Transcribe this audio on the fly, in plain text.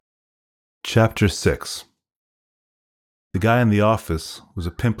Chapter 6. The guy in the office was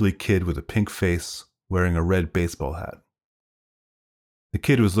a pimply kid with a pink face wearing a red baseball hat. The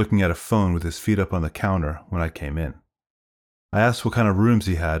kid was looking at a phone with his feet up on the counter when I came in. I asked what kind of rooms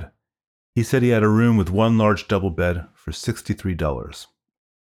he had. He said he had a room with one large double bed for $63.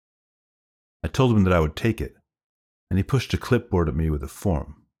 I told him that I would take it, and he pushed a clipboard at me with a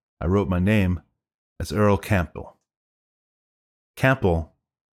form. I wrote my name as Earl Campbell. Campbell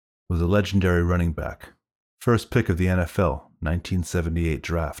was a legendary running back, first pick of the NFL, 1978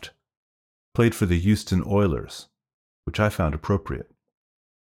 draft. Played for the Houston Oilers, which I found appropriate.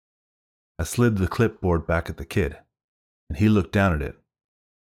 I slid the clipboard back at the kid, and he looked down at it.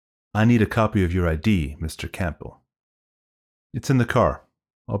 "I need a copy of your ID, Mr. Campbell." "It's in the car.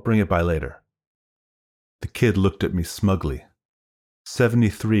 I'll bring it by later." The kid looked at me smugly.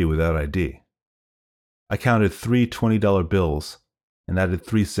 73 without ID. I counted 3 $20 bills and added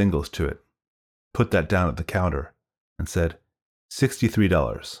 3 singles to it, put that down at the counter, and said,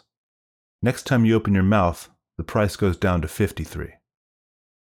 $63. Next time you open your mouth, the price goes down to 53.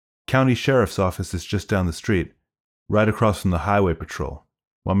 County Sheriff's Office is just down the street, right across from the highway patrol.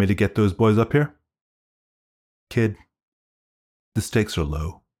 Want me to get those boys up here? Kid, the stakes are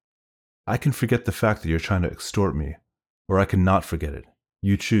low. I can forget the fact that you're trying to extort me, or I can not forget it.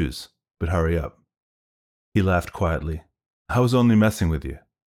 You choose, but hurry up. He laughed quietly. "I was only messing with you."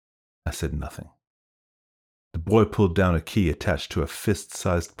 I said nothing. The boy pulled down a key attached to a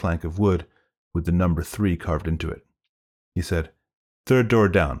fist-sized plank of wood with the number 3 carved into it. He said, "Third door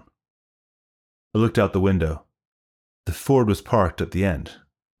down." I looked out the window. The Ford was parked at the end,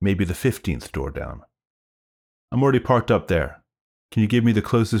 maybe the 15th door down. "I'm already parked up there. Can you give me the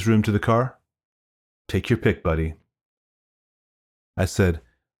closest room to the car?" "Take your pick, buddy." I said,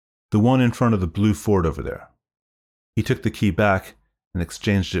 "The one in front of the blue Ford over there." He took the key back and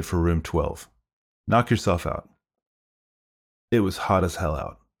exchanged it for room 12. "Knock yourself out." It was hot as hell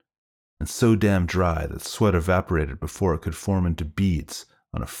out, and so damn dry that sweat evaporated before it could form into beads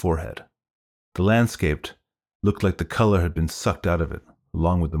on a forehead. The landscape looked like the color had been sucked out of it,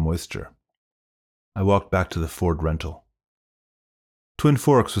 along with the moisture. I walked back to the Ford rental. Twin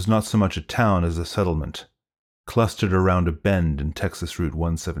Forks was not so much a town as a settlement, clustered around a bend in Texas Route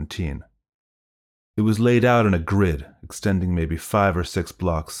 117. It was laid out in a grid extending maybe 5 or 6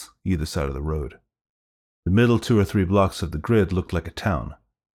 blocks either side of the road. The middle 2 or 3 blocks of the grid looked like a town: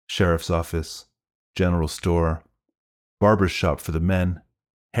 sheriff's office, general store, barber's shop for the men,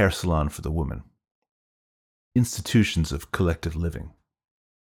 hair salon for the women. Institutions of collective living.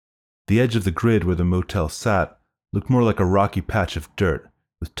 The edge of the grid where the motel sat looked more like a rocky patch of dirt,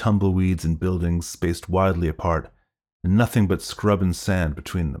 with tumbleweeds and buildings spaced widely apart, and nothing but scrub and sand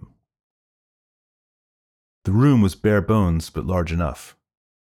between them. The room was bare bones but large enough.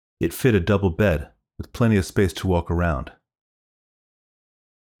 It fit a double bed, with plenty of space to walk around.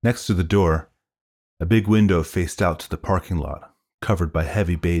 Next to the door, a big window faced out to the parking lot, covered by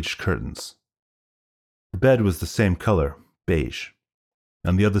heavy beige curtains. The bed was the same color, beige.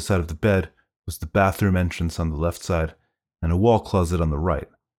 On the other side of the bed was the bathroom entrance on the left side and a wall closet on the right.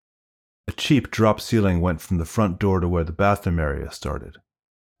 A cheap drop ceiling went from the front door to where the bathroom area started.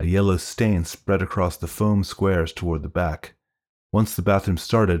 A yellow stain spread across the foam squares toward the back. Once the bathroom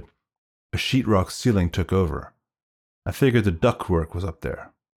started, a sheetrock ceiling took over. I figured the ductwork was up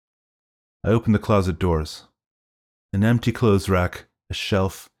there. I opened the closet doors. An empty clothes rack, a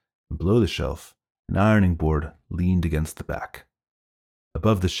shelf, and below the shelf, an ironing board leaned against the back.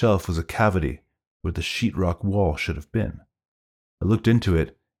 Above the shelf was a cavity where the sheetrock wall should have been. I looked into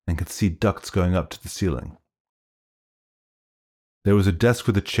it and could see ducts going up to the ceiling. There was a desk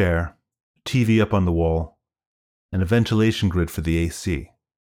with a chair, a TV up on the wall, and a ventilation grid for the AC.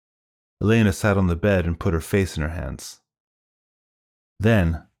 Elena sat on the bed and put her face in her hands.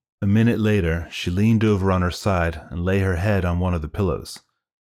 Then, a minute later, she leaned over on her side and lay her head on one of the pillows.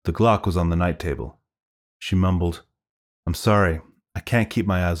 The Glock was on the night table. She mumbled, "I'm sorry, I can't keep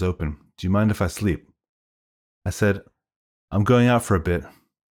my eyes open. Do you mind if I sleep?" I said, "I'm going out for a bit.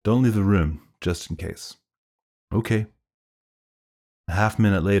 Don't leave the room, just in case." "Okay." A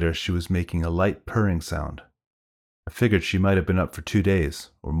half-minute later, she was making a light purring sound. I figured she might have been up for 2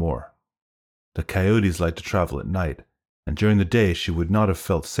 days, or more. The coyotes like to travel at night, and during the day she would not have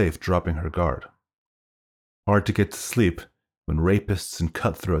felt safe dropping her guard. Hard to get to sleep when rapists and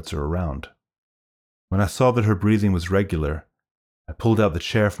cutthroats are around. When I saw that her breathing was regular, I pulled out the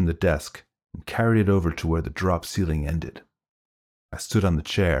chair from the desk and carried it over to where the drop ceiling ended. I stood on the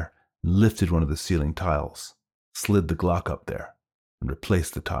chair and lifted one of the ceiling tiles, slid the Glock up there, and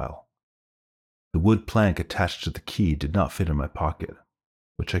replaced the tile. The wood plank attached to the key did not fit in my pocket.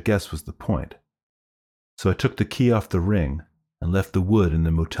 which I guess was the point. So I took the key off the ring and left the wood in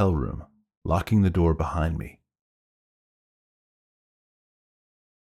the motel room, locking the door behind me.